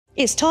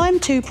It's time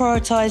to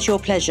prioritise your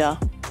pleasure.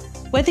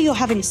 Whether you're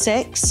having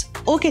sex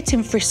or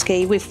getting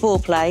frisky with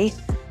foreplay,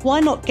 why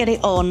not get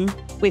it on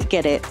with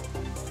Get It?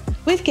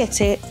 With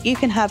Get It, you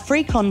can have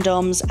free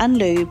condoms and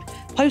lube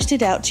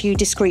posted out to you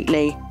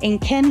discreetly in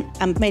Kent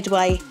and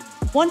Medway.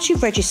 Once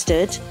you've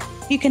registered,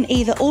 you can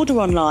either order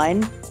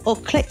online or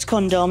collect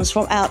condoms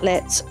from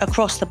outlets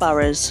across the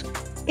boroughs.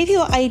 If you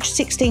are aged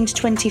 16 to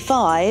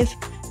 25,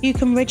 you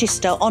can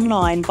register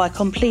online by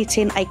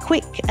completing a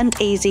quick and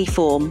easy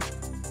form.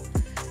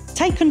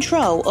 Take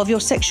control of your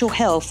sexual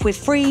health with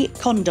free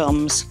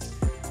condoms.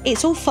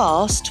 It's all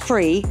fast,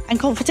 free and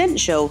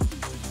confidential.